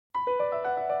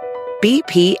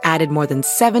BP added more than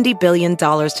 $70 billion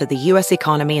to the U.S.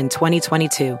 economy in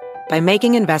 2022 by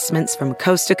making investments from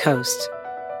coast to coast.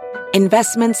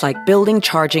 Investments like building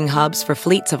charging hubs for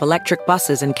fleets of electric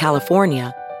buses in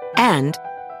California and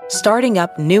starting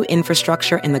up new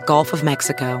infrastructure in the Gulf of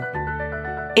Mexico.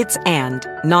 It's and,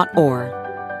 not or.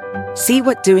 See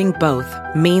what doing both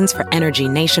means for energy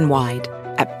nationwide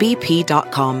at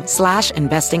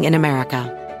bp.com/investing in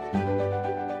America.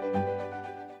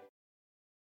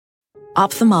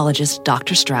 Ophthalmologist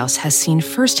Dr. Strauss has seen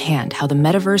firsthand how the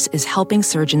metaverse is helping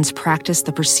surgeons practice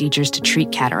the procedures to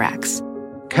treat cataracts.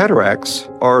 Cataracts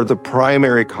are the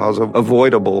primary cause of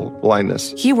avoidable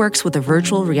blindness. He works with a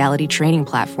virtual reality training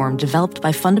platform developed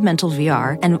by Fundamental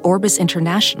VR and Orbis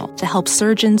International to help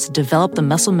surgeons develop the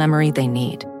muscle memory they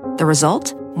need. The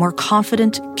result? More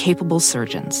confident, capable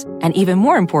surgeons. And even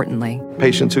more importantly,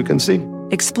 Patients who can see.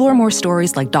 explore more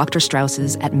stories like Dr.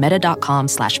 Strauss's at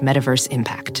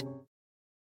meta.com/metaverseimpact.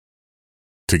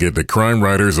 To get the Crime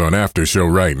Writers on After Show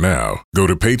right now, go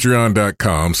to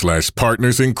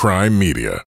patreon.com/Partners in Crime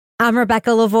Media. I'm Rebecca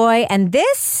Lavoie, and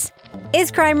this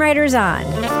is Crime Writers On.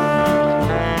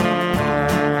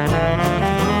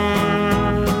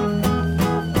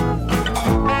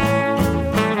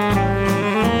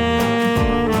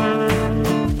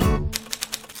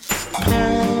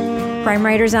 Crime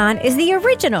Writers On is the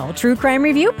original true crime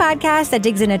review podcast that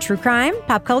digs into true crime,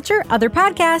 pop culture, other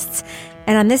podcasts.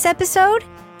 And on this episode,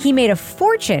 he made a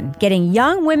fortune getting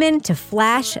young women to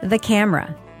flash the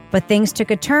camera. But things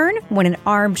took a turn when an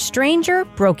armed stranger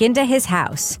broke into his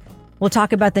house. We'll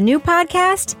talk about the new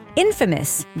podcast,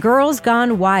 Infamous: Girls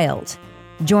Gone Wild.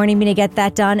 Joining me to get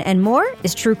that done and more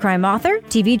is true crime author,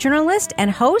 TV journalist,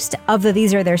 and host of the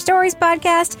These Are Their Stories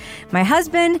podcast, my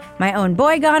husband, my own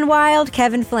boy gone wild,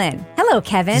 Kevin Flynn. Hello,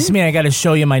 Kevin. Does this mean I got to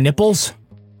show you my nipples?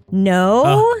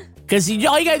 No. Because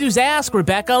all you got to do is ask,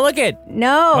 Rebecca. Look at.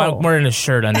 No. I'm wearing a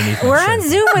shirt underneath. We're on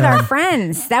Zoom with our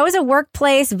friends. That was a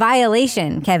workplace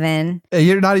violation, Kevin.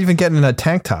 You're not even getting a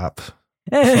tank top.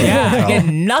 Yeah, I get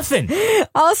nothing.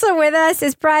 Also with us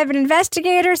is private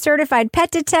investigator, certified pet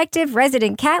detective,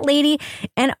 resident cat lady,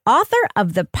 and author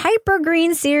of the Piper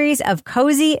Green series of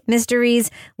cozy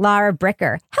mysteries, Laura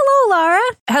Bricker. Hello, Laura.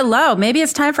 Hello. Maybe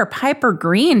it's time for Piper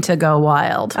Green to go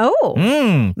wild. Oh,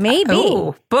 maybe.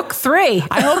 Ooh, book 3.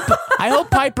 I hope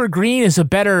Piper Green is a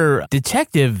better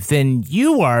detective than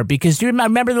you are, because do you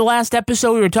remember the last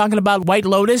episode we were talking about White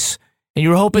Lotus, and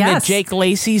you were hoping that Jake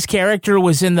Lacey's character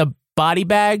was in the body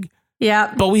bag?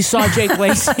 Yeah. But we saw Jake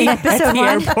Lacey at the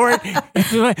airport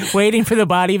waiting for the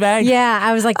body bag. Yeah,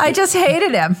 I was like... I just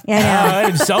hated him.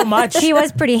 Yeah, so much. He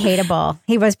was pretty hateable.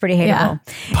 Yeah.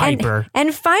 Piper.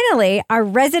 And finally, our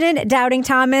resident Doubting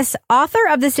Thomas, author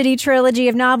of the City Trilogy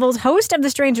of novels, host of the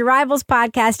Strange Arrivals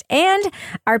podcast, and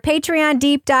our Patreon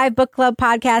Deep Dive Book Club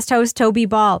podcast host, Toby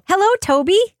Ball. Hello,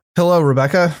 Toby. Hello,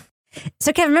 Rebecca.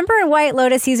 So, Kevin, remember in White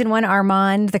Lotus season 1,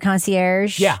 Armand, the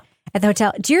concierge? Yeah. At the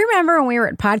hotel. Do you remember when we were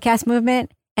at Podcast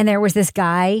Movement and there was this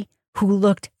guy who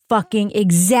looked fucking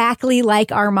exactly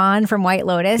like Armand from White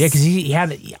Lotus? Yeah, because he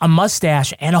had a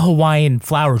mustache and a Hawaiian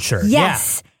flower shirt.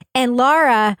 Yes. Yeah. And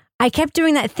Laura, I kept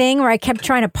doing that thing where I kept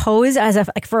trying to pose as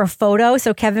for a photo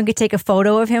so Kevin could take a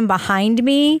photo of him behind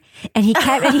me. And he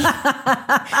kept,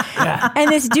 and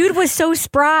this dude was so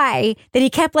spry that he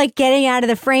kept like getting out of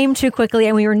the frame too quickly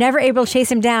and we were never able to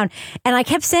chase him down. And I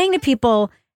kept saying to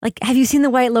people, like, have you seen the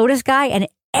White Lotus guy? And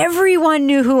everyone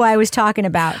knew who I was talking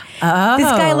about. Oh. This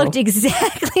guy looked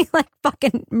exactly like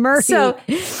fucking Murphy. So,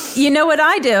 you know what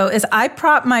I do is I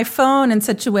prop my phone in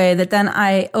such a way that then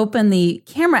I open the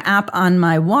camera app on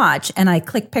my watch and I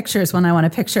click pictures when I want a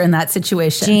picture in that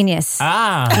situation. Genius.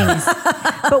 Genius.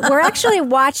 But we're actually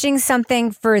watching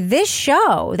something for this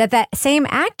show that same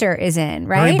actor is in,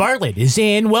 right? Murray Bartlett is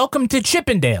in Welcome to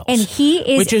Chippendales. And he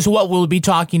is... Which is what we'll be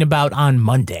talking about on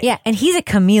Monday. Yeah, and he's a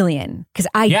chameleon because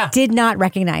I did not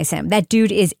recognize him. That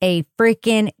dude is a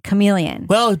freaking chameleon.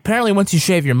 Well, apparently once you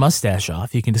shave your mustache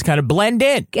off, you can just kind of blend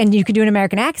in. And you can do an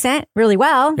American accent really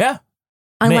well. Yeah.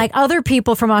 Unlike other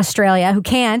people from Australia who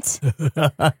can't.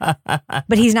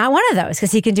 But he's not one of those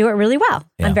because he can do it really well.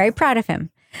 Yeah. I'm very proud of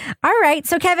him. All right.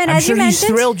 So, Kevin, as you mentioned... I'm sure he's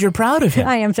thrilled you're proud of him.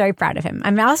 I am very proud of him.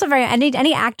 I'm also very...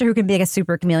 Any actor who can be like a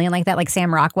super chameleon like that, like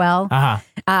Sam Rockwell,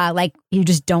 like you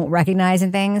just don't recognize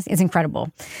in things, is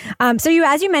incredible. So,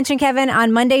 as you mentioned, Kevin,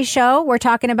 on Monday's show, we're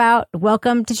talking about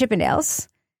Welcome to Chippendales.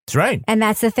 That's right. And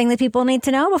that's the thing that people need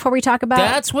to know before we talk about...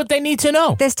 That's what they need to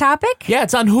know. This topic? Yeah,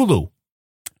 it's on Hulu.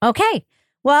 Okay.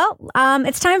 Well,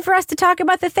 it's time for us to talk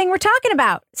about the thing we're talking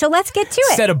about. So let's get to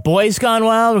it. Instead of Boys Gone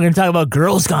Wild, we're going to talk about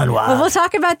Girls Gone Wild. Well, we'll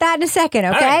talk about that in a second,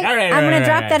 okay? All right, I'm going to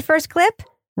drop that first clip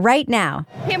right now.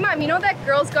 Hey, Mom, you know that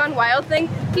Girls Gone Wild thing?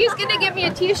 He's going to give me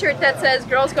a t-shirt that says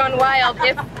Girls Gone Wild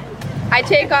if I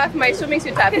take off my swimming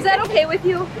suit top. Is that okay with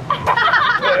you?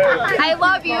 I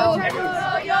love you.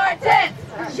 Show your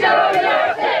tits. Show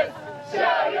your tits.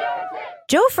 Show your tits.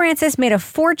 Joe Francis made a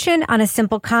fortune on a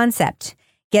simple concept.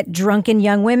 Get drunken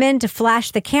young women to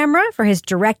flash the camera for his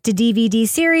direct-to-DVD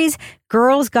series,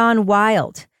 Girls Gone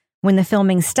Wild. When the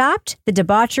filming stopped, the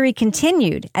debauchery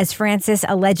continued as Francis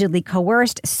allegedly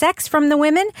coerced sex from the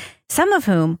women, some of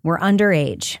whom were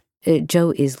underage.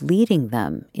 Joe is leading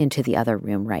them into the other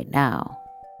room right now.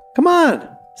 Come on,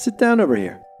 sit down over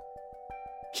here.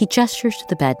 He gestures to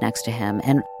the bed next to him,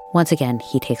 and once again,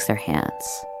 he takes their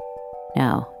hands.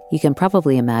 Now, you can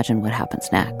probably imagine what happens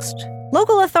next.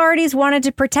 Local authorities wanted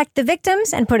to protect the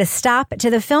victims and put a stop to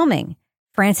the filming.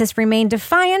 Francis remained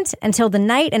defiant until the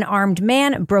night an armed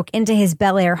man broke into his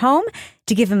Bel Air home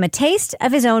to give him a taste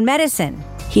of his own medicine.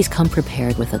 He's come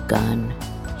prepared with a gun.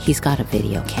 He's got a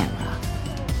video camera.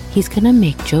 He's gonna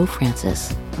make Joe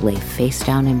Francis lay face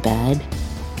down in bed,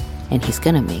 and he's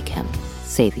gonna make him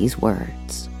say these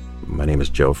words. My name is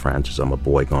Joe Francis. I'm a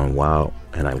boy gone wild,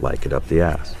 and I like it up the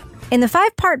ass. In the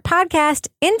 5-part podcast,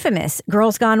 Infamous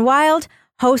Girls Gone Wild,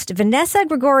 host Vanessa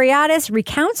Grigoriadis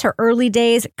recounts her early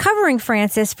days covering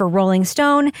Francis for Rolling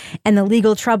Stone and the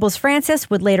legal troubles Francis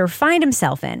would later find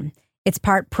himself in. It's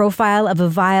part profile of a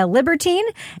vile libertine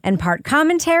and part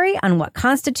commentary on what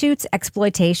constitutes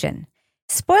exploitation.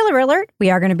 Spoiler alert, we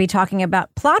are going to be talking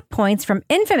about plot points from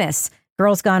Infamous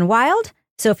Girls Gone Wild.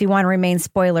 So if you want to remain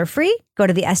spoiler-free, go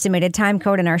to the estimated time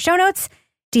code in our show notes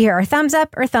to hear our thumbs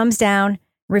up or thumbs down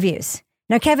reviews.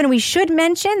 Now, Kevin, we should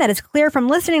mention that it's clear from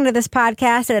listening to this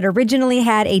podcast that it originally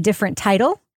had a different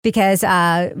title because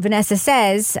Vanessa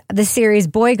says the series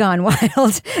Boy Gone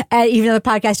Wild, even though the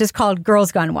podcast is called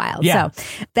Girls Gone Wild. Yeah. So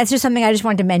that's just something I just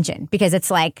wanted to mention because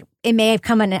it's like it may have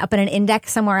come up in an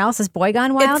index somewhere else as Boy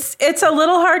Gone Wild. It's a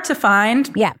little hard to find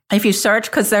if you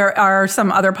search because there are some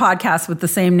other podcasts with the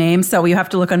same name. So you have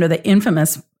to look under the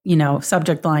Infamous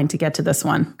subject line to get to this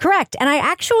one. Correct. And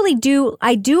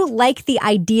I do like the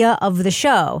idea of the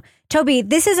show. Toby,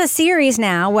 this is a series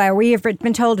now where we have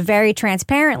been told very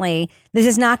transparently, this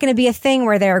is not going to be a thing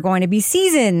where there are going to be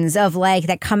seasons of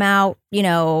that come out,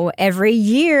 every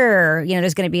year.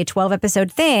 There's going to be a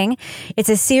 12-episode thing. It's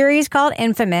a series called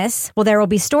Infamous. Well, there will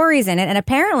be stories in it. And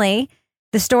apparently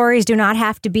the stories do not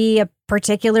have to be a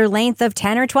particular length of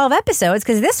 10 or 12 episodes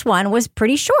because this one was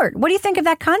pretty short. What do you think of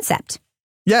that concept?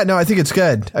 Yeah, no, I think it's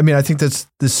good. I mean, I think this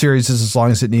series is as long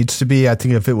as it needs to be. I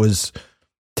think if it was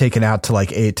taken out to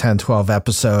 8, 10, 12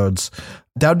 episodes,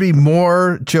 that would be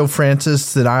more Joe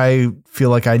Francis that I feel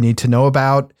like I need to know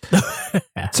about.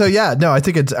 So yeah, no, I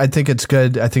think it's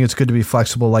good. I think it's good to be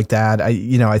flexible like that.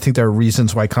 I think there are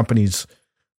reasons why companies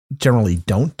generally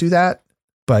don't do that,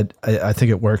 but I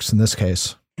think it works in this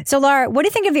case. So, Laura, what do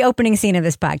you think of the opening scene of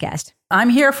this podcast? I'm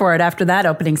here for it after that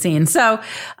opening scene. So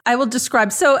I will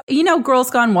describe. So,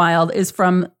 Girls Gone Wild is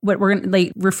from what we're going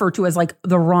to refer to as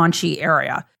the raunchy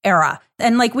era.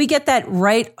 And we get that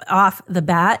right off the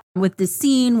bat with the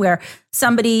scene where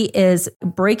somebody is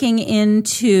breaking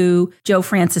into Joe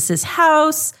Francis's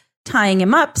house, tying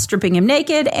him up, stripping him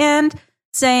naked, and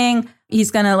saying he's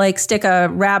going to stick a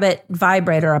rabbit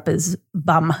vibrator up his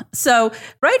bum. So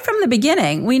right from the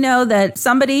beginning, we know that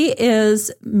somebody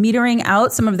is metering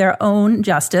out some of their own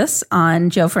justice on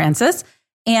Joe Francis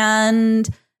and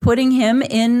putting him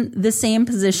in the same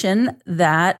position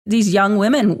that these young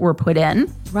women were put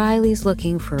in. Riley's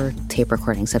looking for tape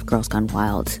recordings of Girls Gone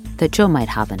Wild that Joe might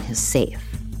have in his safe.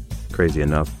 Crazy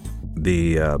enough,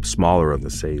 the smaller of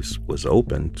the safes was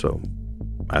open, so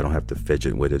I don't have to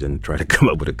fidget with it and try to come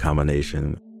up with a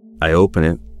combination. I open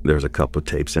it. There's a couple of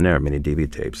tapes in there, mini DV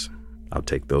tapes. I'll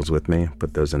take those with me,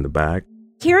 put those in the bag.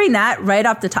 Hearing that right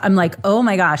off the top, I'm like, oh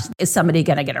my gosh, is somebody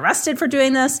going to get arrested for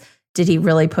doing this? Did he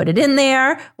really put it in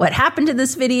there? What happened to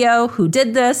this video? Who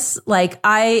did this?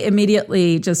 I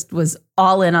immediately just was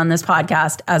all in on this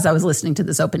podcast as I was listening to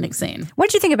this opening scene. What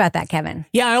did you think about that, Kevin?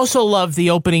 Yeah, I also love the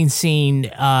opening scene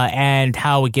and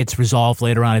how it gets resolved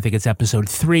later on. I think it's episode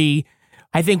 3.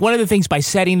 I think one of the things by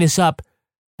setting this up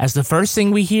as the first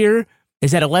thing we hear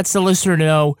is that it lets the listener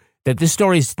know that this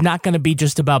story is not going to be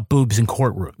just about boobs in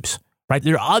courtrooms, right?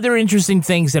 There are other interesting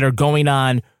things that are going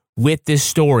on with this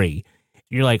story.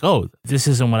 You're like, oh, this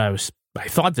isn't what I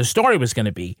thought the story was going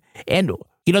to be. And,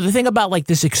 the thing about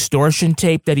this extortion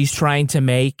tape that he's trying to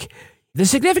make, the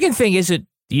significant thing isn't,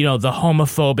 the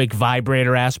homophobic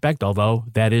vibrator aspect, although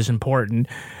that is important.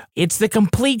 It's the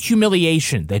complete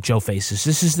humiliation that Joe faces.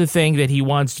 This is the thing that he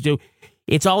wants to do.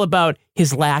 It's all about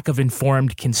his lack of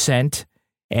informed consent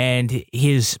and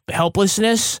his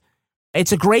helplessness.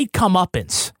 It's a great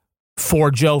comeuppance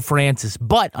for Joe Francis.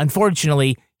 But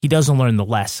unfortunately, he doesn't learn the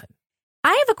lesson.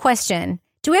 I have a question.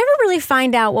 Do we ever really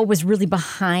find out what was really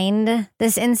behind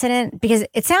this incident? Because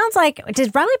it sounds like,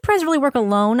 did Riley Perez really work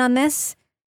alone on this?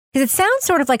 Because it sounds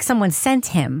sort of like someone sent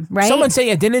him, right? Someone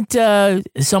say, didn't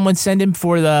someone send him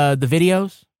for the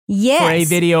videos? Yes. For a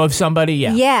video of somebody,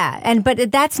 yeah. Yeah,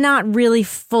 but that's not really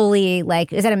fully,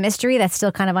 like, is that a mystery that's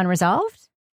still kind of unresolved?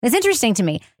 It's interesting to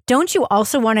me. Don't you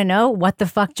also want to know what the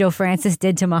fuck Joe Francis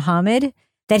did to Muhammad?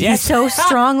 That he so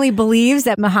strongly believes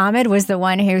that Muhammad was the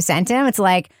one who sent him? It's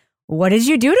like, what did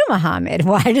you do to Muhammad?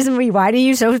 Why do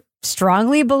you so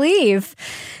strongly believe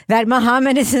that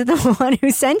Muhammad is the one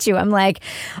who sent you? I'm like,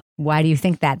 why do you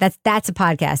think that? That's a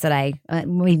podcast that I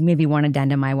maybe one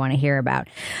addendum I want to hear about.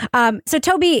 So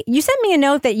Toby, you sent me a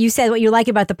note that you said what you like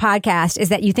about the podcast is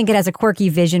that you think it has a quirky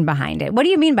vision behind it. What do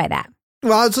you mean by that?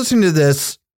 Well, I was listening to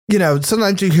this. You know,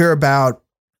 sometimes you hear about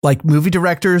like movie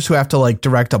directors who have to like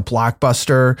direct a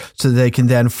blockbuster so they can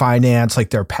then finance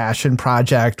like their passion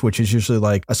project, which is usually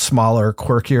like a smaller,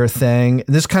 quirkier thing.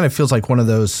 And this kind of feels like one of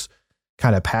those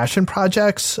kind of passion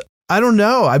projects. I don't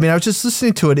know. I mean, I was just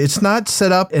listening to it. It's not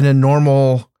set up in a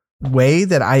normal way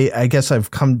that I guess I've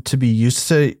come to be used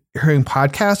to hearing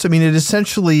podcasts. I mean, it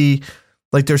essentially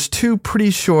like there's two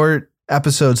pretty short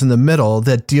episodes in the middle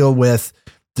that deal with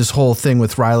this whole thing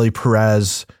with Riley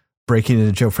Perez breaking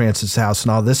into Joe Francis' house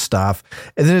and all this stuff.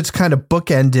 And then it's kind of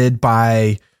bookended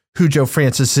by who Joe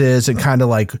Francis is and kind of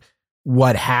like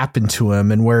what happened to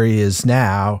him and where he is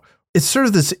now. It's sort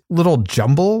of this little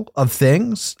jumble of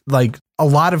things, like a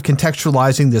lot of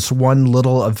contextualizing this one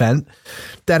little event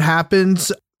that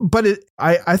happens. But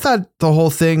I thought the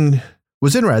whole thing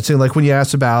was interesting. Like when you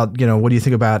asked about, you know, what do you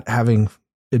think about having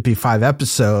it be 5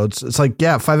 episodes? It's like,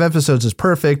 yeah, 5 episodes is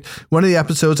perfect. One of the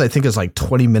episodes I think is like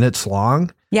 20 minutes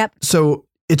long. Yep. So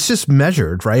it's just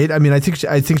measured, right? I mean, I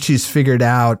think she's figured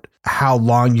out how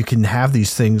long you can have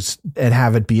these things and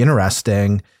have it be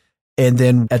interesting. And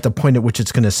then at the point at which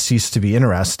it's going to cease to be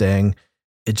interesting,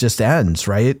 it just ends,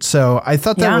 right? So I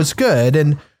thought that was good.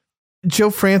 And Joe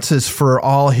Francis, for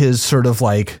all his sort of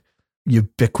like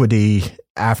ubiquity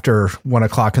after 1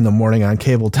 o'clock in the morning on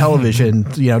cable television,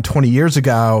 20 years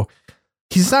ago,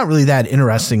 he's not really that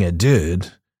interesting a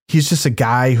dude. He's just a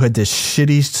guy who had this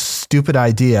shitty, stupid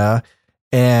idea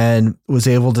and was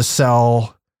able to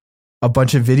sell a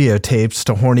bunch of videotapes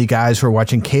to horny guys who are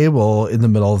watching cable in the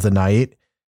middle of the night.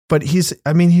 But he's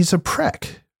a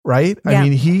prick, right? Yeah. I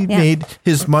mean, he made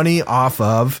his money off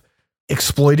of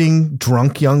exploiting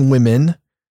drunk young women.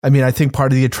 I mean, I think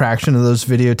part of the attraction of those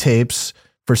videotapes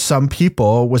for some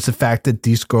people was the fact that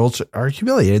these girls are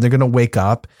humiliated. They're going to wake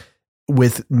up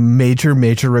with major,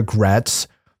 major regrets.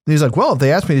 And he's like, well, if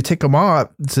they asked me to take them off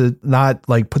to not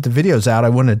like put the videos out, I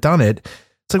wouldn't have done it.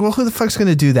 It's like, well, who the fuck's going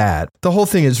to do that? The whole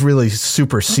thing is really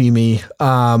super seamy.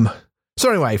 So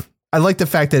anyway, I like the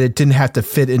fact that it didn't have to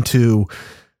fit into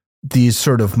these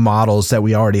sort of models that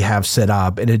we already have set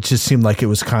up. And it just seemed like it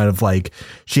was kind of like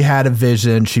she had a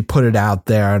vision, she put it out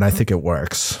there, and I think it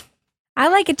works. I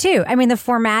like it too. I mean, the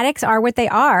formatics are what they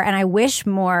are. And I wish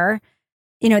more,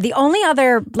 the only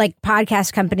other like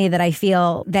podcast company that I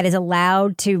feel that is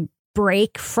allowed to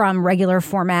break from regular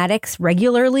formatics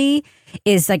regularly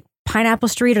is like Pineapple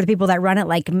Street, or the people that run it,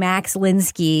 like Max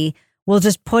Linsky will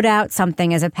just put out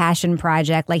something as a passion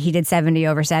project, like he did 70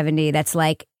 over 70. That's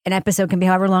like an episode can be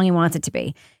however long he wants it to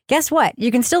be. Guess what?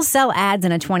 You can still sell ads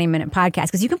in a 20-minute podcast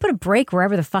because you can put a break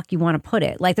wherever the fuck you want to put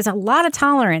it. Like there's a lot of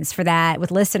tolerance for that with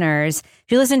listeners.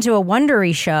 If you listen to a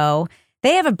Wondery show,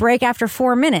 they have a break after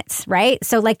 4 minutes, right?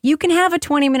 So like you can have a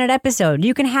 20-minute episode.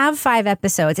 You can have 5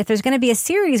 episodes. If there's going to be a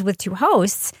series with 2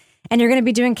 hosts and you're going to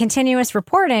be doing continuous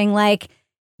reporting, like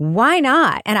why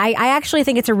not? And I actually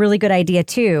think it's a really good idea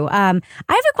too. I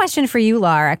have a question for you,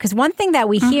 Laura, because one thing that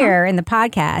we hear in the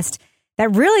podcast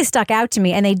that really stuck out to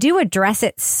me, and they do address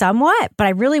it somewhat, but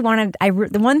I really wanted,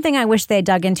 the one thing I wish they had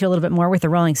dug into a little bit more with the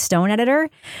Rolling Stone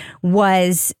editor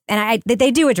was, and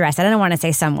they do address it. I don't want to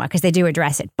say somewhat because they do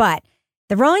address it, but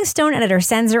the Rolling Stone editor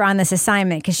sends her on this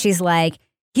assignment because she's like,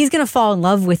 he's going to fall in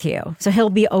love with you. So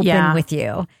he'll be open with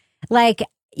you. Like,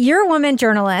 you're a woman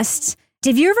journalist.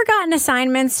 Have you ever gotten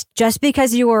assignments just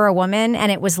because you were a woman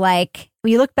and it was like,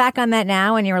 you look back on that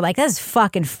now and you were like, that's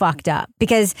fucking fucked up?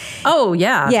 Because oh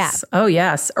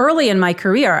yes, early in my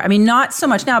career, I mean, not so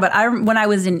much now, but when I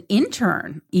was an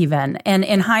intern, even, and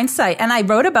in hindsight, and I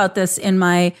wrote about this in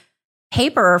my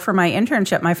paper for my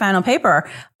internship, my final paper,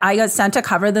 I got sent to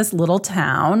cover this little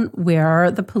town where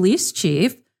the police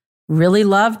chief really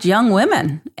loved young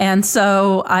women, and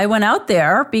so I went out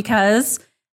there because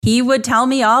he would tell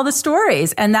me all the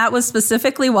stories. And that was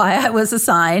specifically why I was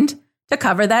assigned to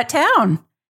cover that town.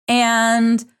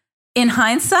 And in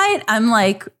hindsight, I'm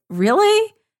like,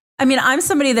 really? I mean, I'm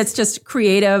somebody that's just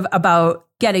creative about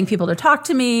getting people to talk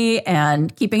to me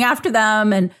and keeping after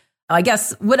them. And I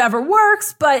guess whatever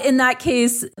works. But in that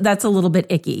case, that's a little bit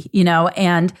icky,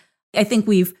 and I think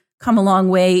we've come a long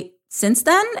way since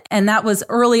then. And that was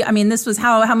early. I mean, this was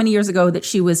how many years ago that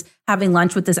she was having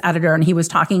lunch with this editor and he was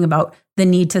talking about the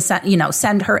need to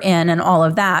send her in and all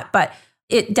of that. But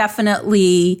it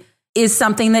definitely is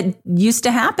something that used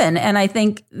to happen. And I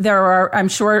think there are, I'm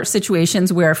sure,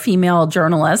 situations where female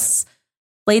journalists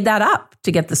laid that up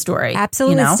to get the story.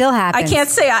 Absolutely still happens.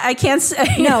 I can't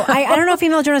say. No, I don't know if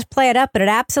female journalists play it up, but it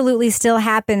absolutely still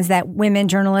happens that women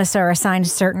journalists are assigned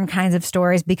certain kinds of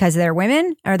stories because they're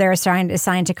women, or they're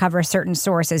assigned to cover certain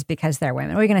sources because they're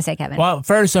women. What are you going to say, Kevin? Well,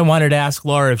 first I wanted to ask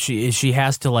Laura if she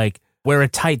has to wear a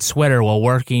tight sweater while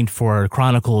working for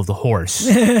Chronicle of the Horse.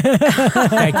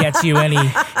 That gets you any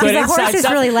good the horses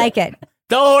really like it.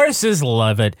 The horses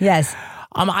love it. Yes.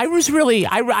 I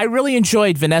really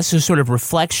enjoyed Vanessa's sort of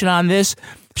reflection on this.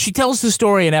 She tells the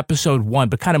story in episode 1,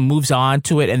 but kind of moves on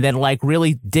to it and then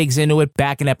really digs into it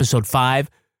back in episode 5.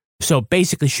 So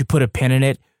basically she put a pin in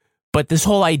it. But this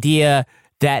whole idea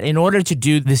that in order to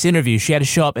do this interview, she had to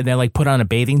show up and then put on a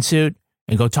bathing suit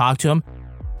and go talk to him.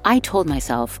 I told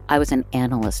myself I was an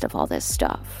analyst of all this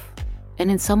stuff. And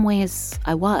in some ways,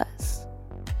 I was.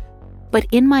 But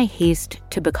in my haste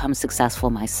to become successful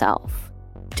myself,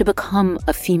 to become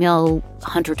a female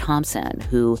Hunter Thompson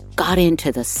who got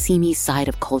into the seamy side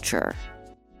of culture,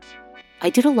 I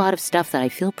did a lot of stuff that I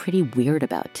feel pretty weird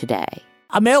about today.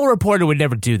 A male reporter would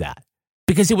never do that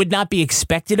because it would not be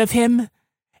expected of him.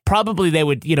 Probably they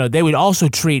would also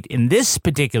treat, in this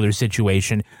particular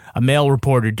situation, a male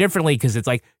reporter differently because it's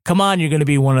come on, you're going to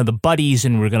be one of the buddies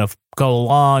and we're going to go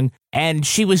along. And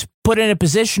she was put in a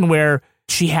position where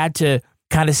she had to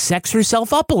kind of sex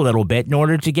herself up a little bit in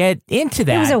order to get into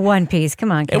that. It was a one piece.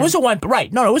 Come on, Kevin. It was a one,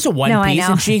 right. No, it was a one piece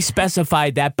and she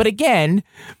specified that. But again,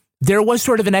 there was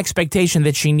sort of an expectation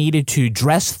that she needed to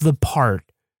dress the part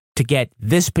to get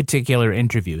this particular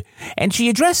interview. And she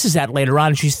addresses that later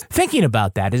on. She's thinking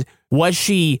about that. Was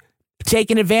she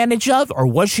taken advantage of, or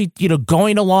was she,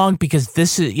 going along because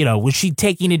this is, was she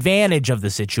taking advantage of the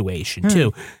situation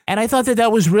too? And I thought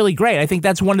that was really great. I think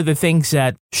that's one of the things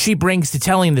that she brings to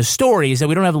telling the story is that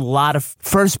we don't have a lot of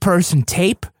first-person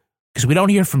tape because we don't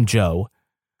hear from Joe.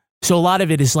 So a lot of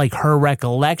it is her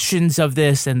recollections of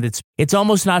this, and it's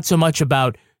almost not so much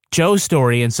about Joe's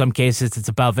story. In some cases, it's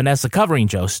about Vanessa covering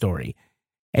Joe's story.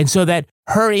 And so that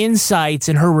her insights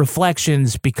and her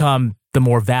reflections become the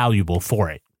more valuable for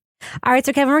it. All right,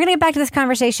 so Kevin, we're going to get back to this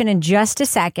conversation in just a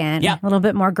second. Yeah. A little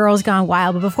bit more Girls Gone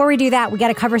Wild. But before we do that, we got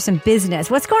to cover some business.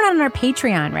 What's going on our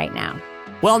Patreon right now?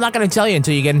 Well, I'm not going to tell you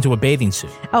until you get into a bathing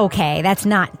suit. Okay, that's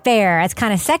not fair. That's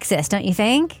kind of sexist, don't you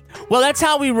think? Well, that's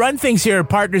how we run things here at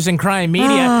Partners in Crime Media.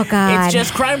 Oh, God. It's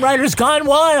just Crime Writers Gone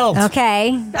Wild. Okay.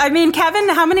 I mean, Kevin,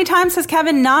 how many times has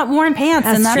Kevin not worn pants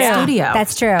in that studio?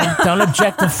 That's true. Don't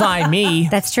objectify me.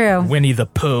 That's true. Winnie the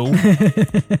Pooh.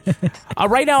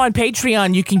 Right now on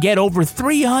Patreon, you can get over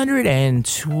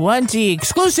 320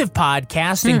 exclusive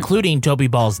podcasts, including Toby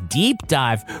Ball's Deep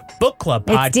Dive Book Club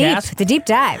podcast. It's deep. The deep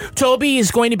dive. Toby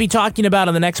is going to be talking about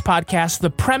on the next podcast, the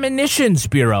Premonitions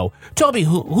Bureau. Toby,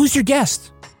 who's your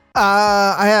guest?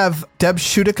 I have Deb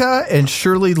Schutica and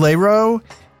Shirley Laro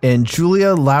and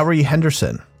Julia Lowry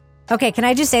Henderson. Okay, can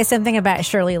I just say something about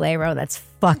Shirley Laro that's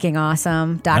fucking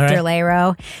awesome? Dr.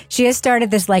 Laro. She has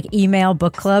started this email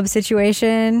book club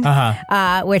situation,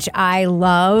 which I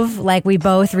love. We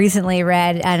both recently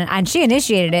read, and she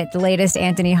initiated it, the latest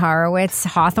Anthony Horowitz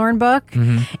Hawthorne book.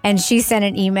 Mm-hmm. And she sent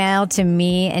an email to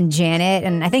me and Janet,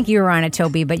 and I think you were on it,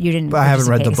 Toby, but you didn't. I haven't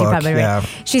read the book. Yeah.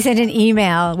 She sent an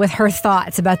email with her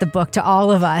thoughts about the book to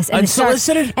all of us. And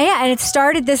unsolicited? And it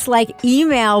started this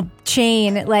email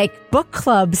chain, book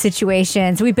club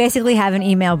situation. So we basically have an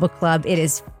email book club. It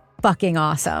is fucking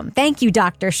awesome. Thank you,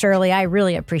 Dr. Shirley. I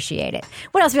really appreciate it.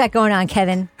 What else we got going on,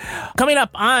 Kevin? Coming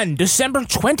up on December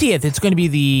 20th, it's going to be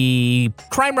the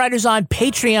Crime Writers on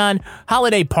Patreon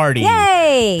holiday party.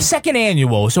 Yay! Second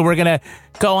annual. So we're going to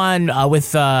go on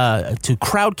to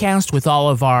Crowdcast with all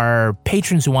of our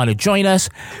patrons who want to join us.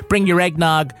 Bring your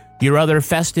eggnog, your other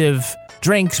festive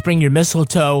drinks, bring your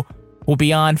mistletoe. We'll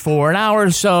be on for an hour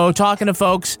or so talking to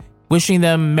folks, wishing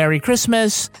them Merry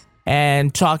Christmas,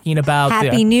 and talking about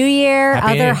Happy New Year,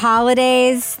 other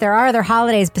holidays. There are other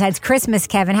holidays besides Christmas,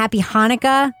 Kevin. Happy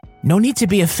Hanukkah. No need to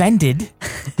be offended.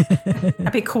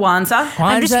 Happy Kwanzaa.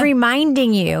 I'm just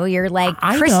reminding you, your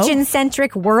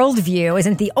Christian-centric worldview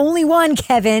isn't the only one,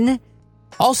 Kevin.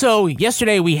 Also,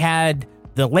 yesterday we had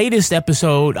the latest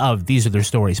episode of These Are Their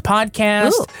Stories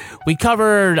podcast. Ooh. We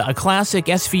covered a classic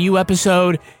SVU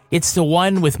episode. It's the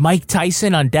one with Mike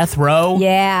Tyson on death row.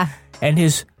 Yeah. And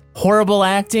his horrible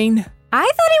acting. I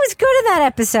thought he was good in that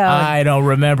episode. I don't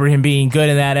remember him being good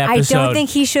in that episode. I don't think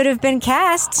he should have been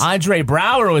cast. Andre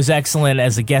Braugher was excellent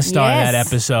as a guest star in that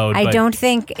episode. I don't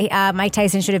think Mike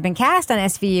Tyson should have been cast on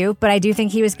SVU, but I do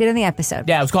think he was good in the episode.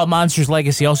 Yeah, it was called Monsters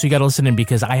Legacy. Also, you got to listen in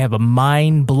because I have a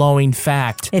mind-blowing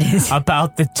fact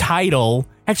about the title.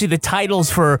 Actually, the titles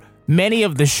for many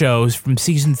of the shows from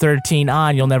season 13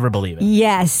 on, you'll never believe it.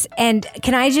 Yes. And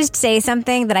can I just say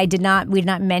something that we did not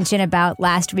mention about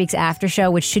last week's after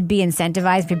show, which should be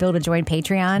incentivized for people to join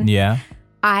Patreon? Yeah.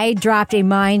 I dropped a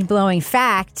mind-blowing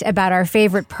fact about our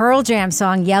favorite Pearl Jam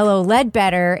song, Yellow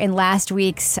Ledbetter, in last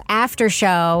week's after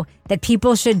show that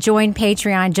people should join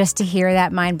Patreon just to hear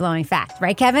that mind-blowing fact.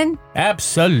 Right, Kevin?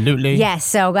 Absolutely. Yes.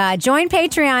 So join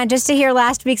Patreon just to hear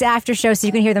last week's after show so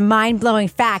you can hear the mind-blowing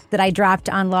fact that I dropped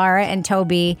on Laura and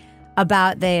Toby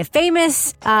about the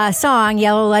famous song,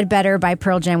 Yellow Ledbetter by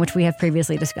Pearl Jam, which we have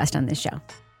previously discussed on this show.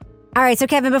 All right, so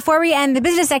Kevin, before we end the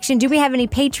business section, do we have any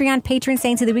Patreon patron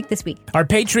saints of the week this week? Our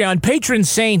Patreon patron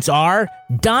saints are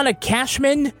Donna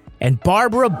Cashman and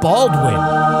Barbara Baldwin.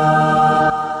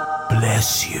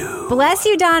 Bless you. Bless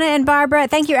you, Donna and Barbara.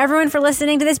 Thank you, everyone, for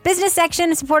listening to this business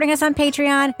section, supporting us on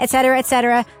Patreon, et cetera, et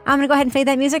cetera. I'm going to go ahead and fade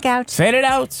that music out. Fade it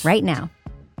out. Right now.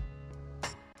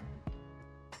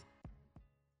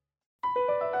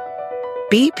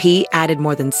 BP added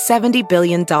more than $70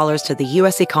 billion to the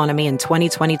U.S. economy in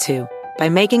 2022 by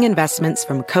making investments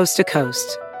from coast to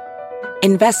coast.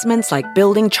 Investments like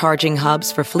building charging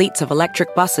hubs for fleets of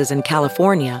electric buses in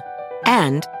California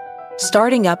and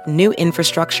starting up new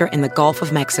infrastructure in the Gulf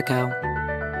of Mexico.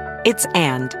 It's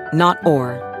and, not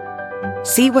or.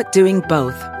 See what doing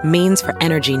both means for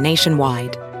energy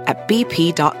nationwide at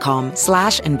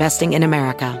bp.com/investing in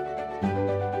America.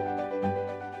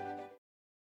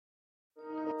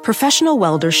 Professional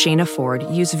welder Shayna Ford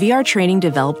used VR training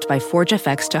developed by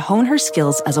ForgeFX to hone her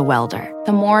skills as a welder.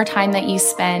 The more time that you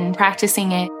spend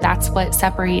practicing it, that's what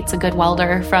separates a good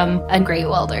welder from a great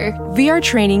welder. VR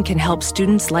training can help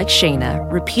students like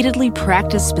Shayna repeatedly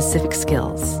practice specific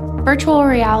skills. Virtual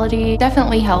reality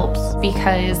definitely helps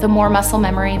because the more muscle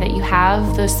memory that you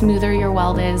have, the smoother your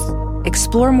weld is.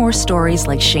 Explore more stories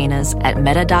like Shayna's at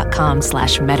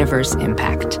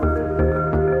meta.com/metaverseimpact.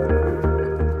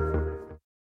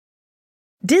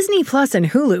 Disney Plus and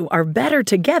Hulu are better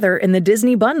together in the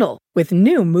Disney Bundle with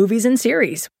new movies and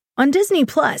series. On Disney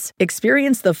Plus,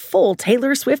 experience the full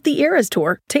Taylor Swift The Eras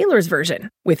Tour, Taylor's version,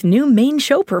 with new main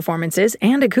show performances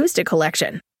and acoustic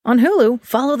collection. On Hulu,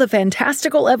 follow the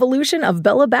fantastical evolution of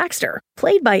Bella Baxter,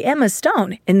 played by Emma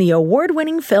Stone in the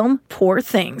award-winning film Poor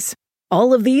Things.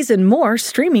 All of these and more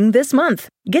streaming this month.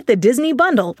 Get the Disney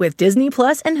Bundle with Disney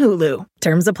Plus and Hulu.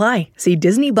 Terms apply. See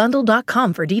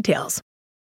DisneyBundle.com for details.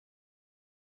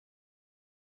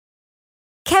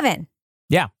 Kevin.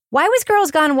 Yeah. Why was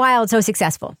Girls Gone Wild so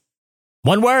successful?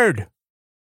 One word.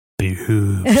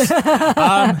 Behooves.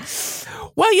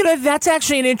 Well, that's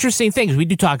actually an interesting thing. We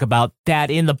do talk about that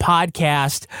in the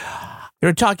podcast.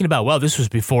 They're talking about, well, this was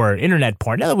before internet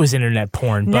porn. No, there was internet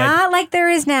porn. But not like there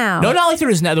is now. No, not like there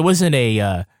is now. There wasn't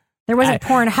a... there wasn't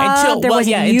Pornhub. There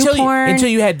wasn't YouPorn. Until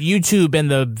you had YouTube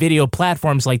and the video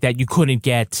platforms like that, you couldn't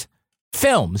get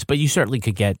films, but you certainly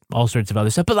could get all sorts of other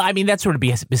stuff. But I mean, that's sort of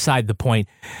beside the point.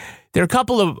 There are a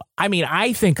couple of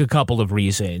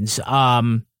reasons.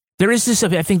 There is this,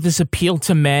 I think, this appeal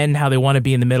to men, how they want to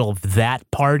be in the middle of that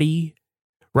party,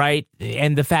 right?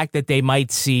 And the fact that they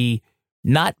might see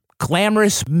not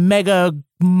glamorous mega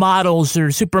models or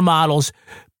supermodels,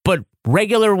 but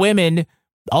regular women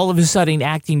all of a sudden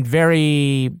acting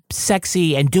very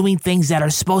sexy and doing things that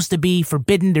are supposed to be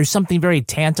forbidden. There's something very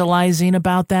tantalizing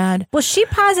about that. Well, she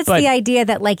posits the idea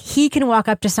that like he can walk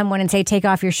up to someone and say, take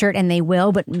off your shirt, and they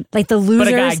will, but like the losers,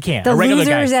 but a guy can't. The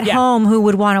losers at home who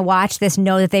would want to watch this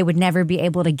know that they would never be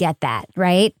able to get that,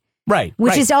 right? Right.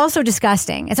 Which is also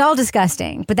disgusting. It's all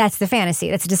disgusting, but that's the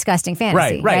fantasy. That's a disgusting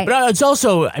fantasy. Right. But it's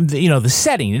also, the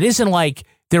setting. It isn't like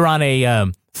they're on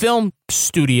a film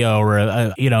studio or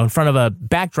in front of a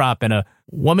backdrop and a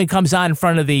woman comes on in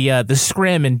front of the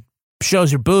scrim and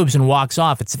shows her boobs and walks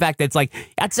off. It's the fact that it's like,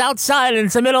 it's outside and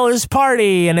it's the middle of this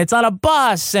party and it's on a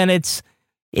bus and it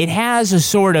has a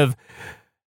sort of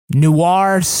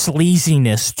noir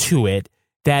sleaziness to it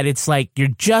that it's like you're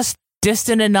just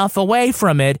distant enough away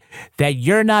from it that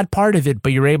you're not part of it,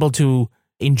 but you're able to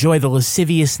enjoy the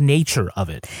lascivious nature of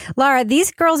it. Laura,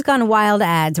 these Girls Gone Wild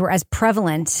ads were as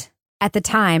prevalent at the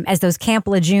time as those Camp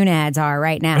Lejeune ads are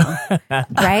right now,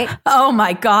 right? Oh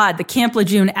my God, the Camp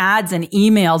Lejeune ads and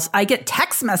emails. I get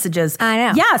text messages. I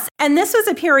know. Yes. And this was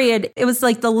a period, it was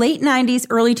like the late 90s,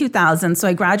 early 2000s. So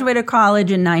I graduated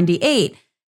college in 98.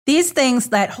 These things,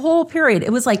 that whole period,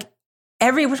 it was like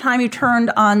every time you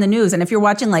turned on the news, and if you're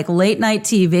watching like late night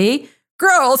TV,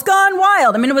 Girls Gone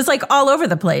Wild. I mean, it was like all over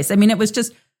the place. I mean, it was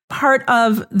just part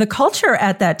of the culture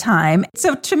at that time.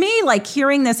 So to me, like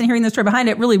hearing this and hearing the story behind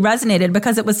it really resonated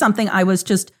because it was something I was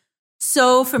just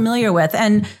so familiar with.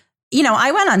 And, you know,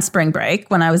 I went on spring break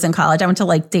when I was in college. I went to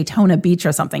like Daytona Beach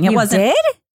or something. It wasn't.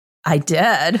 Did? I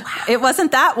did. Wow. It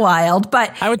wasn't that wild,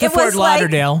 but I went to Fort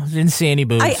Lauderdale. Didn't see any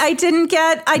boobs. I didn't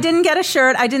get a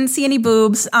shirt. I didn't see any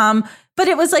boobs. But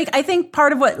it was like, I think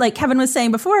part of what like Kevin was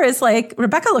saying before is like,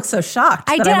 Rebecca looks so shocked.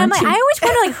 I did. I always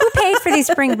wonder like who paid for these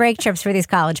spring break trips for these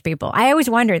college people. I always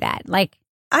wonder that. Like,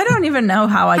 I don't even know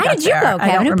how I got there. How did you go,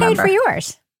 Kevin? Who paid for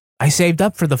yours? I saved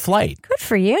up for the flight. Good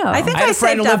for you. I think I had a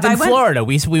friend who lived in Florida.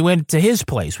 We went to his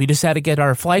place. We just had to get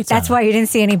our flights. That's why you didn't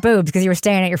see any boobs, because you were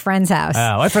staying at your friend's house.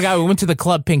 Oh, I forgot. We went to the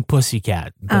Club Pink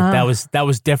Pussycat. But that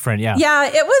was different. Yeah. Yeah,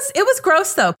 it was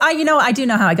gross though. I do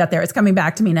know how I got there. It's coming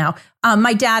back to me now.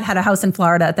 My dad had a house in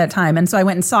Florida at that time, and so I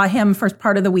went and saw him for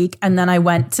part of the week, and then I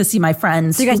went to see my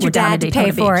friends. So you got your dad to pay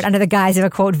for it under the guise of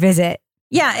a quote visit.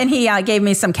 Yeah, and he gave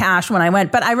me some cash when I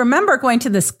went. But I remember going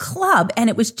to this club, and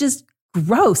it was just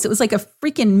gross. It was like a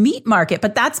freaking meat market.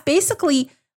 But that's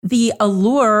basically the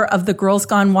allure of the Girls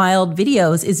Gone Wild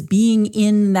videos, is being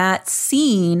in that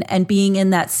scene and being in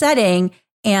that setting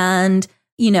and,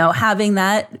 you know, having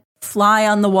that fly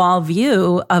on the wall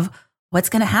view of what's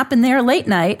going to happen there late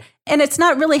night. And it's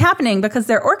not really happening because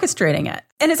they're orchestrating it.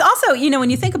 And it's also, you know, when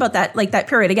you think about that, like that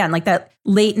period again, like that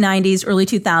late 90s, early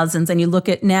 2000s, and you look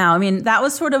at now, I mean, that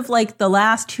was sort of like the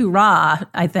last hurrah,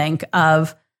 I think,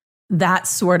 of that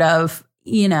sort of,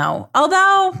 you know,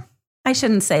 although I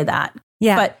shouldn't say that.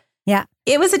 Yeah. But yeah,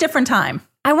 it was a different time.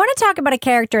 I want to talk about a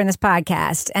character in this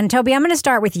podcast. And Toby, I'm going to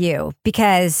start with you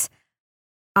because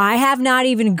I have not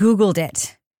even Googled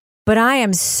it, but I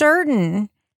am certain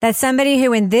that somebody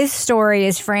who in this story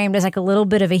is framed as like a little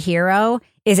bit of a hero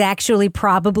is actually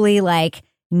probably like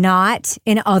not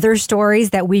in other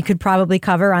stories that we could probably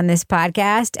cover on this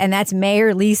podcast. And that's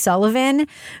Mayor Lee Sullivan,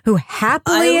 who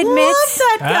happily admits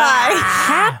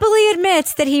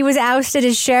that he was ousted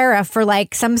as sheriff for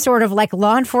like some sort of like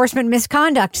law enforcement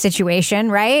misconduct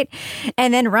situation, right?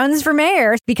 And then runs for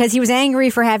mayor because he was angry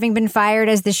for having been fired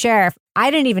as the sheriff.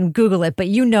 I didn't even Google it, but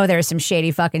you know there's some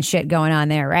shady fucking shit going on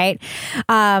there, right?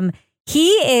 He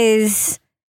is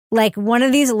like one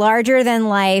of these larger than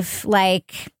life,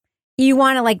 like you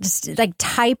want to like just like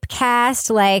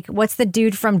typecast, like what's the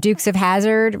dude from Dukes of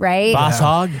Hazzard, right? Boss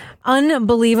Hogg.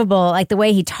 Unbelievable. Like the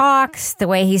way he talks, the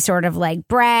way he sort of like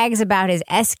brags about his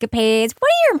escapades. What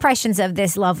are your impressions of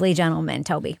this lovely gentleman,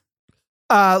 Toby?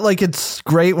 Like it's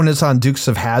great when it's on Dukes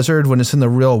of Hazzard. When it's in the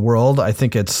real world, I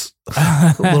think it's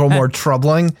a little more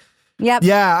troubling. Yep.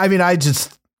 Yeah. I mean,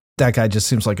 that guy just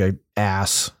seems like an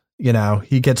ass. You know,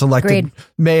 he gets elected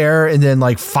mayor and then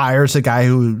like fires a guy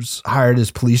who's hired as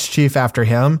police chief after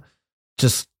him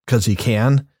just because he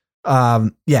can.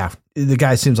 Yeah, the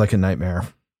guy seems like a nightmare.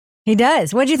 He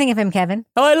does. What did you think of him, Kevin?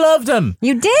 Oh, I loved him.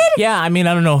 You did? Yeah, I mean,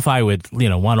 I don't know if I would,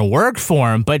 want to work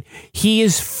for him, but he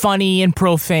is funny and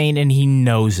profane and he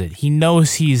knows it. He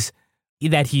knows he's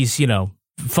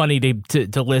funny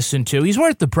to listen to. He's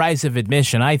worth the price of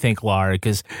admission, I think, Laura,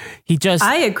 because he just...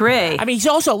 I agree. I mean, he's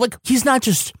also, he's not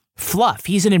just fluff.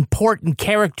 He's an important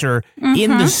character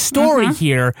in the story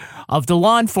here of the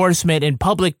law enforcement and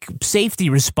public safety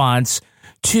response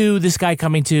to this guy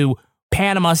coming to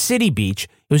Panama City Beach.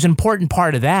 It was an important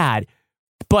part of that,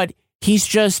 but he's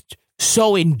just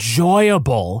so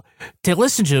enjoyable to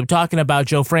listen to, talking about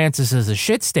Joe Francis as a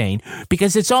shit stain,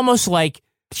 because it's almost like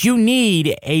you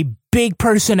need a big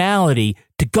personality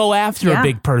to go after a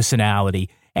big personality.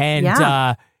 And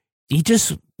he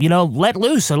just, let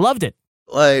loose. I loved it.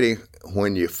 Lady,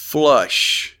 when you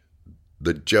flush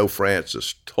the Joe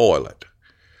Francis toilet,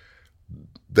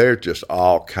 there's just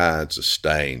all kinds of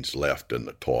stains left in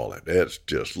the toilet. It's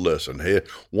just, listen here.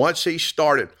 Once he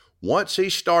started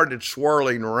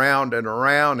swirling around and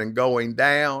around and going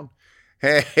down,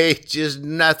 it's just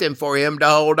nothing for him to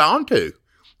hold on to.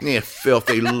 Yeah,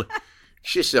 filthy.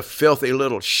 Just a filthy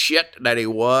little shit that he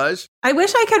was. I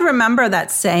wish I could remember that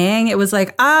saying. It was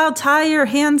like, I'll tie your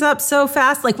hands up so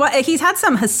fast. Like, what? He's had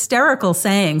some hysterical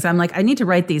sayings. I'm like, I need to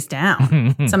write these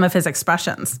down. Some of his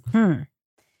expressions.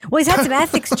 Well, he's had some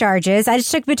ethics charges. It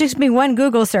took me one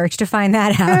Google search to find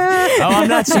that out. Oh, I'm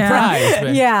not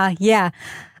surprised. Yeah.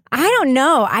 I don't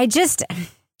know.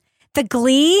 The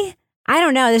Glee I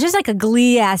don't know. There's just like a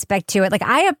glee aspect to it. Like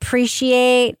I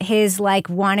appreciate his like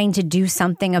wanting to do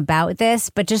something about this,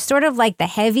 but just sort of like the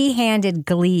heavy-handed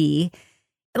glee.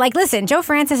 Like, listen, Joe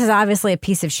Francis is obviously a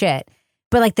piece of shit,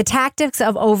 but like the tactics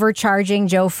of overcharging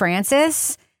Joe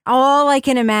Francis, all I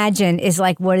can imagine is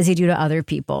like, what does he do to other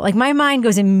people? Like my mind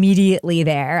goes immediately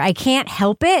there. I can't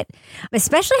help it,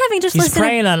 especially having just listened. He's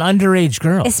preying on underage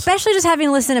girls. Especially just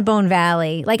having listened to Bone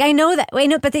Valley. Like I know that,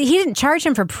 but he didn't charge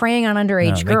him for preying on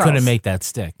underage girls. They couldn't make that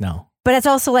stick, no. But it's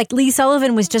also like Lee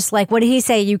Sullivan was just like, what did he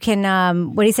say? You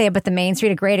can, what did he say about the Main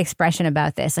Street? A great expression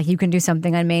about this. Like you can do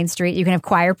something on Main Street. You can have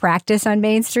choir practice on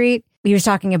Main Street. He was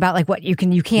talking about like what you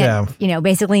can't,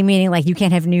 basically meaning like you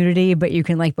can't have nudity, but you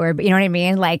can like, you know what I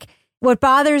mean? Like what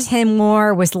bothers him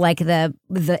more was like the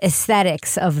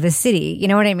aesthetics of the city. You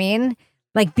know what I mean?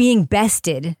 Like being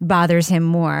bested bothers him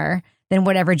more than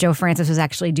whatever Joe Francis was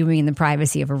actually doing in the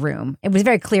privacy of a room. It was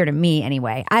very clear to me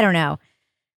anyway. I don't know.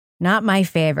 Not my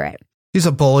favorite. He's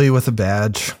a bully with a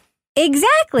badge.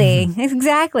 Exactly.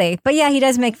 Exactly. But yeah, he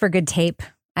does make for good tape.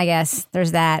 I guess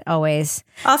there's that always.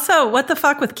 Also, what the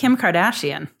fuck with Kim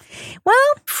Kardashian?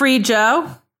 Well, free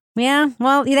Joe. Yeah.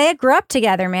 Well, they grew up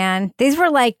together, man. These were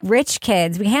like rich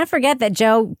kids. We can't forget that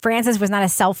Joe Francis was not a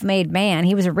self-made man.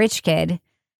 He was a rich kid.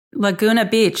 Laguna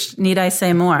Beach. Need I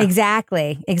say more?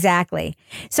 Exactly.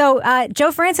 So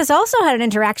Joe Francis also had an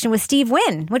interaction with Steve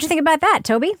Wynn. What'd you think about that,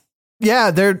 Toby?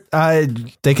 Yeah,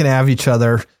 they can have each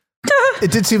other. It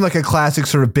did seem like a classic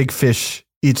sort of big fish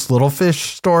eats little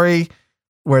fish story,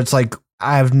 where it's like,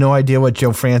 I have no idea what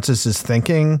Joe Francis is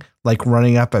thinking, like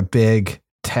running up a big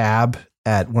tab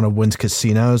at one of Wynn's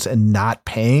casinos and not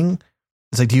paying.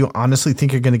 It's like, do you honestly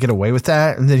think you're going to get away with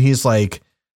that? And then he's like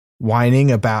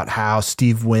whining about how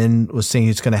Steve Wynn was saying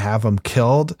he's going to have him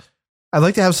killed. I'd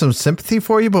like to have some sympathy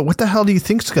for you, but what the hell do you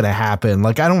think's going to happen?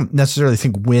 Like, I don't necessarily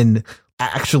think Wynn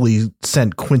actually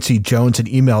sent Quincy Jones an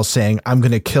email saying, I'm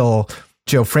going to kill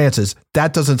Joe Francis.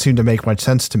 That doesn't seem to make much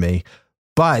sense to me.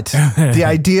 But the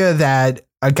idea that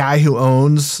a guy who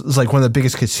is like one of the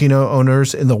biggest casino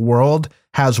owners in the world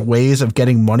has ways of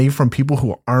getting money from people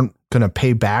who aren't going to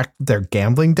pay back their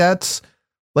gambling debts.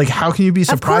 Like, how can you be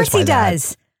surprised by that? Of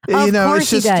course he does. Of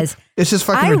course he does. It's just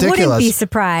fucking ridiculous. I wouldn't be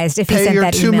surprised if he sent that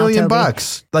email, Pay your $2 million Toby.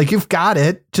 bucks. Like, you've got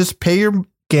it. Just pay your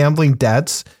gambling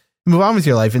debts. Move on with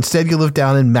your life. Instead, you live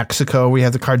down in Mexico. We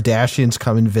have the Kardashians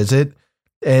come and visit.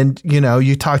 And,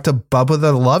 you talk to Bubba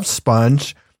the Love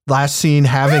Sponge, last seen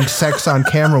having sex on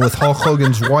camera with Hulk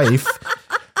Hogan's wife,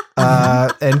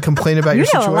 and complain about your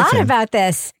situation. You know a lot about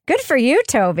this. Good for you,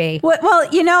 Toby. Well,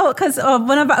 because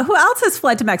who else has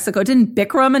fled to Mexico? Didn't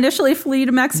Bikram initially flee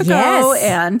to Mexico?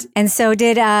 Yes. And so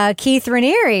did Keith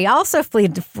Raniere, also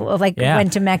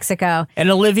went to Mexico.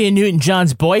 And Olivia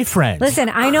Newton-John's boyfriend. Listen,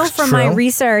 I know from my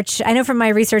research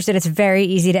that it's very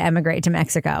easy to emigrate to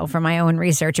Mexico, from my own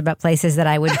research about places that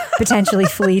I would potentially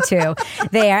flee to.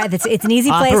 It's an easy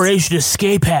place. Operation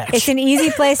Escape Hatch. It's an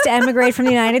easy place to emigrate from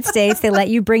the United States. They let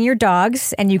you bring your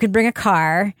dogs and you can bring a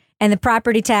car. And the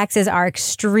property taxes are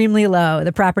extremely low.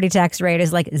 The property tax rate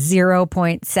is like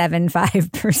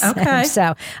 0.75%. Okay.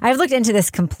 So I've looked into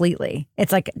this completely.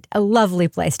 It's like a lovely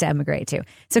place to emigrate to.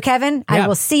 So Kevin, I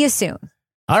will see you soon.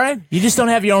 All right. You just don't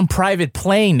have your own private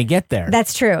plane to get there.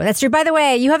 That's true. By the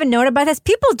way, you have a note about this.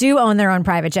 People do own their own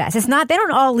private jets. They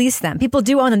don't all lease them. People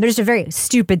do own them. They're just a very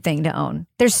stupid thing to own.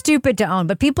 They're stupid to own,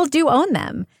 but people do own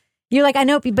them. You're like, I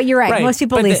know, but you're right. Most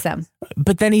people lease them.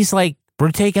 But then he's like, we're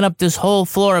taking up this whole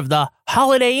floor of the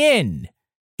Holiday Inn.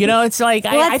 It's like,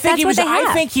 I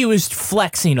think he was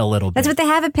flexing a little bit. That's what they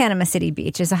have at Panama City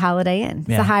Beach, is a Holiday Inn.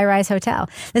 It's a high-rise hotel.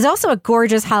 There's also a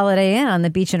gorgeous Holiday Inn on the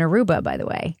beach in Aruba, by the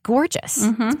way. Gorgeous.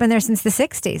 Mm-hmm. It's been there since the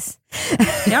 60s.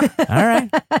 Yep. All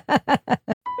right.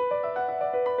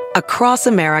 Across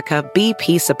America,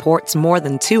 BP supports more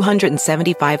than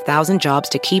 275,000 jobs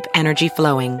to keep energy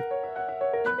flowing.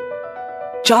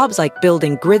 Jobs like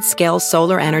building grid-scale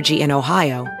solar energy in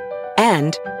Ohio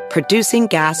and producing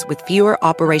gas with fewer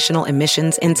operational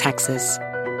emissions in Texas.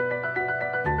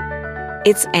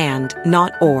 It's and,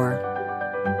 not or.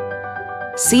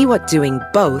 See what doing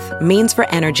both means for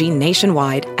energy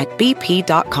nationwide at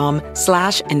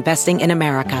bp.com/investing in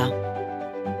America.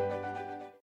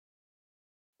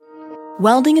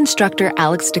 Welding instructor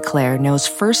Alex DeClaire knows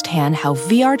firsthand how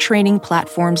VR training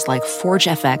platforms like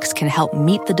ForgeFX can help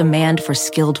meet the demand for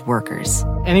skilled workers.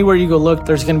 Anywhere you go look,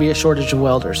 there's going to be a shortage of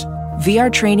welders.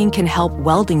 VR training can help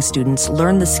welding students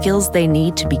learn the skills they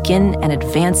need to begin and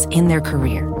advance in their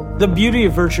career. The beauty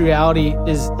of virtual reality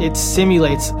is it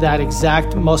simulates that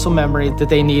exact muscle memory that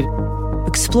they need.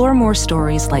 Explore more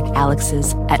stories like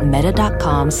Alex's at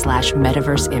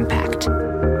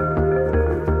meta.com/metaverseimpact.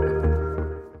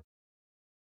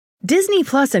 Disney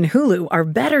Plus and Hulu are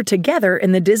better together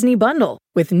in the Disney Bundle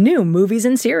with new movies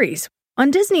and series.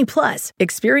 On Disney Plus,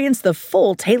 experience the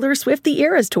full Taylor Swift The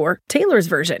Eras Tour, Taylor's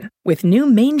version, with new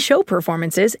main show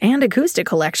performances and acoustic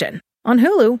collection. On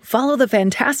Hulu, follow the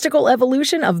fantastical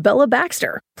evolution of Bella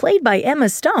Baxter, played by Emma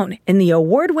Stone in the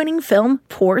award-winning film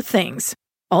Poor Things.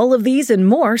 All of these and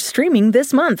more streaming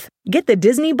this month. Get the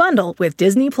Disney Bundle with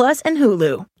Disney Plus and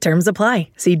Hulu. Terms apply.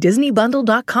 See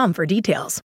DisneyBundle.com for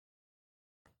details.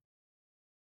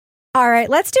 All right,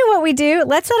 let's do what we do.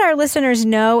 Let's let our listeners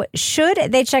know, should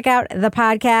they check out the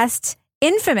podcast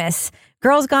Infamous,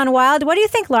 Girls Gone Wild? What do you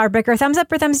think, Lara Bricker? Thumbs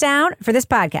up or thumbs down for this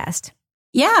podcast?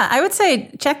 Yeah, I would say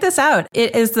check this out.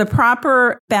 It is the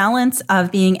proper balance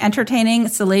of being entertaining,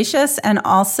 salacious, and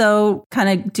also kind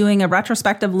of doing a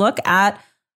retrospective look at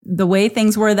the way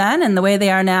things were then and the way they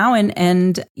are now,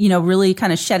 and you know, really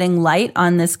kind of shedding light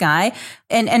on this guy.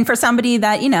 And for somebody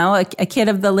that, you know, a kid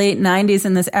of the late 90s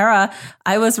in this era,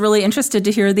 I was really interested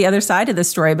to hear the other side of the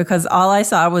story, because all I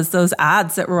saw was those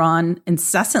ads that were on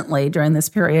incessantly during this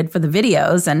period for the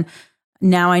videos. And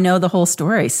now I know the whole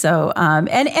story. So,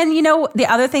 and you know, the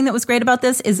other thing that was great about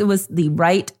this is it was the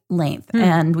right length.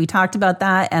 And we talked about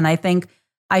that. And I think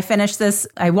I finished this,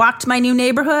 I walked my new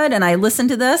neighborhood and I listened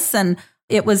to this, and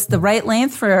it was the right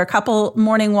length for a couple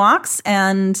morning walks,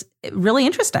 and really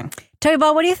interesting. Toby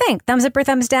Ball, what do you think? Thumbs up or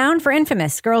thumbs down for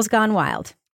Infamous, Girls Gone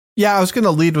Wild? Yeah, I was going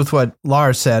to lead with what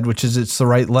Lara said, which is it's the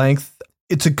right length.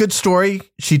 It's a good story.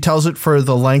 She tells it for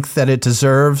the length that it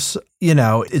deserves. You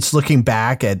know, it's looking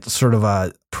back at sort of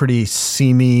a pretty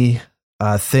seamy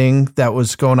thing that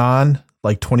was going on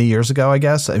like 20 years ago, I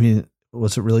guess. I mean,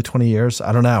 was it really 20 years?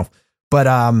 I don't know. But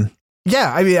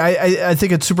yeah, I mean, I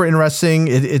think it's super interesting.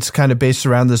 It's kind of based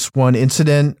around this one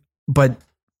incident, but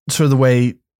sort of the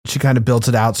way she kind of builds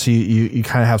it out. So you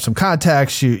kind of have some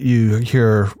context. You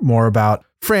hear more about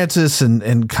Francis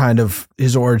and kind of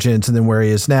his origins and then where he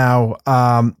is now.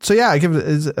 So yeah, I give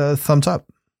it a thumbs up.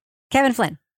 Kevin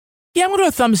Flynn. Yeah, I'm going to do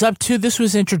a thumbs up too. This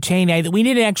was entertaining. We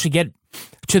didn't actually get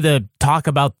to the talk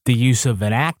about the use of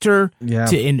an actor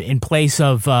in place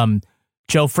of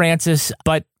Joe Francis,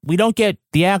 but we don't get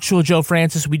the actual Joe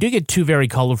Francis. We do get two very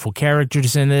colorful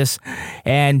characters in this.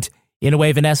 And in a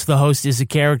way, Vanessa, the host, is a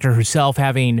character herself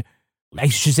having, I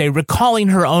should say, recalling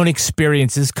her own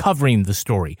experiences covering the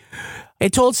story.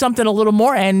 It told something a little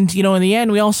more. And, you know, in the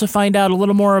end, we also find out a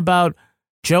little more about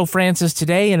Joe Francis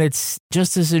today. And it's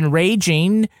just as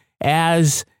enraging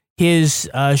as his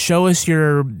show us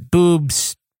your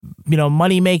boobs, you know,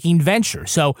 money-making venture.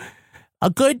 So a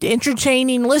good,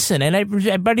 entertaining listen. And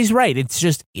everybody's right. It's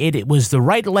just, it was the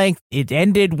right length. It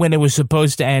ended when it was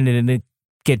supposed to end, and it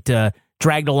get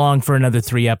dragged along for another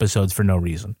 3 episodes for no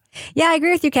reason. Yeah, I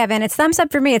agree with you, Kevin. It's thumbs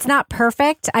up for me. It's not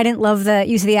perfect. I didn't love the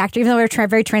use of the actor, even though we were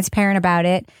very transparent about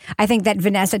it. I think that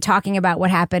Vanessa talking about what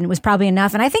happened was probably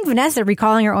enough. And I think Vanessa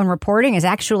recalling her own reporting is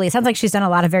actually, it sounds like she's done a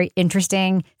lot of very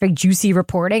interesting, very juicy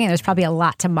reporting. And there's probably a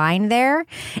lot to mine there.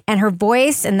 And her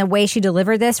voice and the way she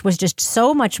delivered this was just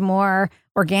so much more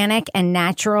organic and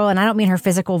natural. And I don't mean her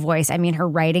physical voice. I mean her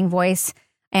writing voice.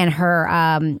 And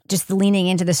her just leaning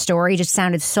into the story just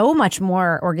sounded so much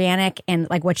more organic and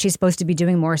like what she's supposed to be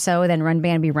doing, more so than Run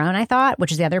Bambi Run, I thought,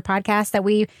 which is the other podcast that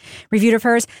we reviewed of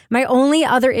hers. My only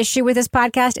other issue with this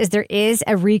podcast is there is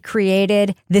a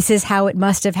recreated "this is how it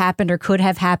must have happened or could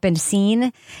have happened"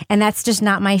 scene. And that's just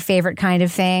not my favorite kind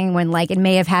of thing, when like it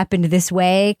may have happened this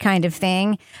way kind of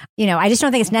thing. You know, I just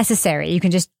don't think it's necessary. You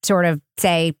can just sort of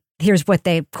say, here's what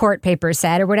the court papers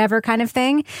said or whatever kind of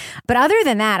thing. But other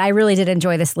than that, I really did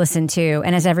enjoy this listen to.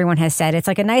 And as everyone has said, it's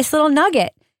like a nice little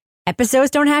nugget. Episodes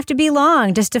don't have to be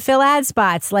long just to fill ad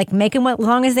spots. Like make them as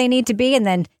long as they need to be and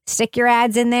then stick your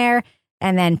ads in there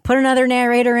and then put another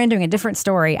narrator in doing a different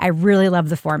story. I really love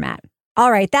the format.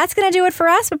 All right, that's going to do it for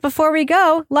us. But before we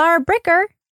go, Lara Bricker,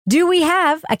 do we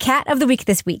have a cat of the week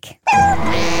this week?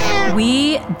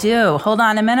 We do. Hold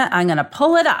on a minute. I'm going to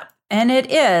pull it up. And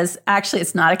it is, actually,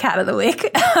 it's not a cat of the week.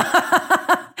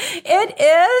 It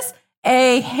is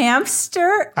a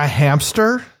hamster. A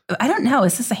hamster? I don't know.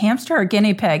 Is this a hamster or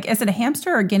guinea pig? Is it a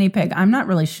hamster or guinea pig? I'm not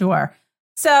really sure.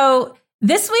 So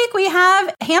this week we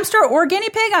have hamster or guinea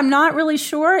pig. I'm not really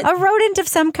sure. A rodent of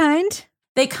some kind.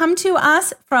 They come to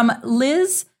us from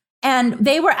Liz, and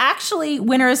they were actually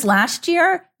winners last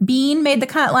year. Bean made the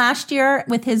cut last year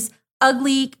with his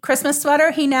ugly Christmas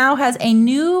sweater. He now has a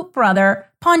new brother,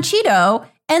 Ponchito,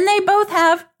 and they both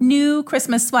have new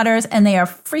Christmas sweaters, and they are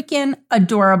freaking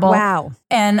adorable. Wow.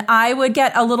 And I would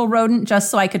get a little rodent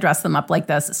just so I could dress them up like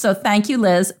this. So thank you,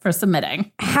 Liz, for submitting.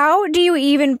 How do you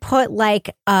even put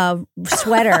like a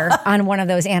sweater on one of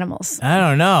those animals? I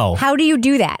don't know. How do you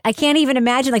do that? I can't even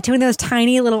imagine like doing those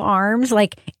tiny little arms,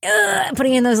 like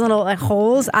putting in those little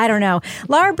holes. I don't know.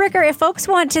 Laura Bricker, if folks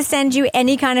want to send you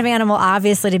any kind of animal,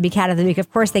 obviously to be Cat of the Week, of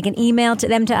course, they can email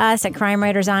them to us at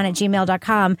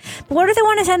crimewriterson@gmail.com. But what if they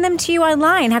want to send them to you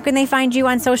online? How can they find you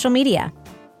on social media?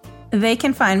 They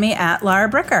can find me at Laura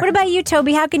Bricker. What about you,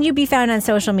 Toby? How can you be found on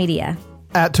social media?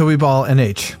 At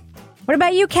TobyBallNH. What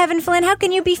about you, Kevin Flynn? How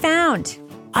can you be found?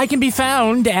 I can be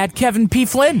found at Kevin P.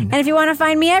 Flynn. And if you want to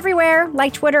find me everywhere,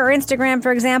 like Twitter or Instagram,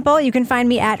 for example, you can find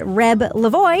me at Reb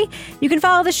Lavoie. You can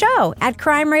follow the show at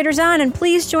Crime Writers On, and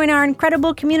please join our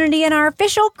incredible community in our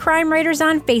official Crime Writers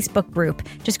On Facebook group.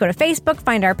 Just go to Facebook,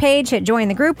 find our page, hit join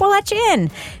the group. We'll let you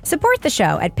in. Support the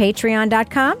show at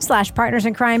patreon.com/Partners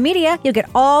in Crime Media. You'll get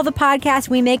all the podcasts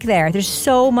we make there. There's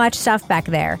so much stuff back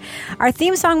there. Our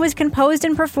theme song was composed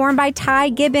and performed by Ty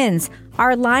Gibbons.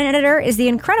 Our line editor is the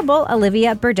incredible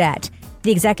Olivia Burdett.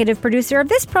 The executive producer of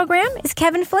this program is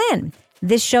Kevin Flynn.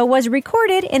 This show was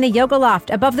recorded in the Yoga Loft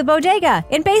above the Bodega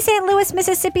in Bay St. Louis,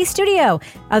 Mississippi studio,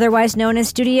 otherwise known as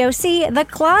Studio C, the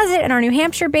closet in our New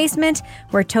Hampshire basement,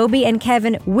 where Toby and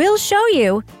Kevin will show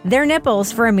you their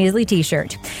nipples for a measly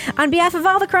t-shirt. On behalf of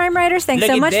all the crime writers, thanks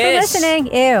so much for listening.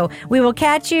 Ew. We will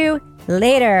catch you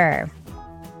later.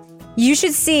 You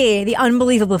should see the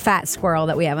unbelievable fat squirrel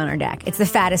that we have on our deck. It's the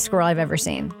fattest squirrel I've ever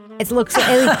seen. It looks.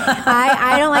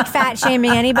 I don't like fat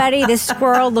shaming anybody. This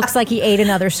squirrel looks like he ate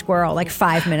another squirrel like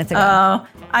 5 minutes ago. Oh,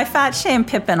 I fat shame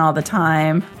Pippin all the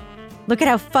time. Look at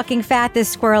how fucking fat this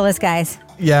squirrel is, guys.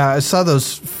 Yeah, I saw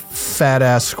those fat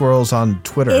ass squirrels on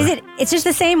Twitter. Is it? It's just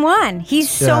the same one. He's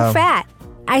so fat.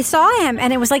 I saw him,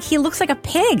 and it was like he looks like a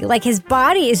pig. Like his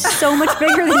body is so much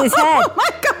bigger than his head. Oh my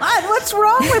God, what's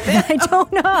wrong with it? I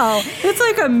don't know. It's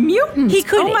like a mutant. He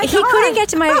couldn't get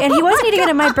to my, and he wasn't eating it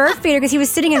at my bird feeder because he was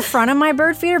sitting in front of my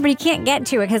bird feeder, but he can't get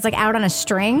to it because it's like out on a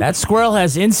string. That squirrel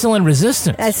has insulin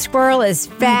resistance. That squirrel is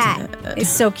fat. It's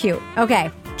so cute.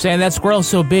 Okay. Saying that squirrel's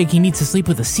so big, he needs to sleep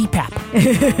with a CPAP.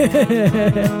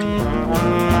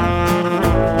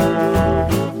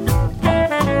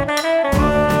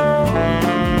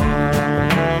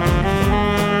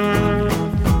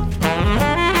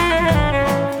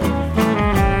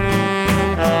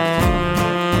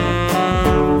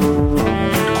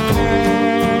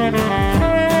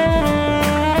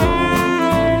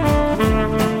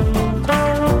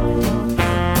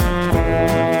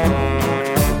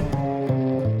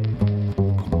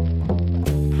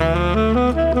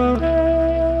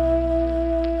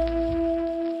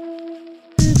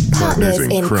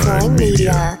 In Crime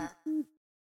Media.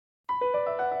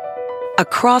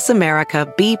 Across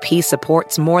America, BP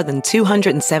supports more than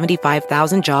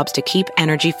 275,000 jobs to keep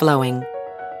energy flowing.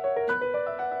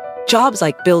 Jobs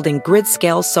like building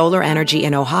grid-scale solar energy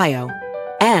in Ohio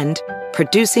and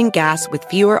producing gas with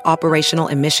fewer operational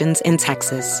emissions in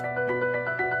Texas.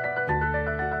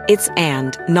 It's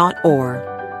and, not or.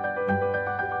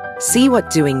 See what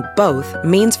doing both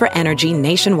means for energy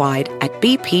nationwide at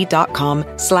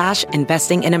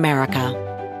bp.com/investing in America.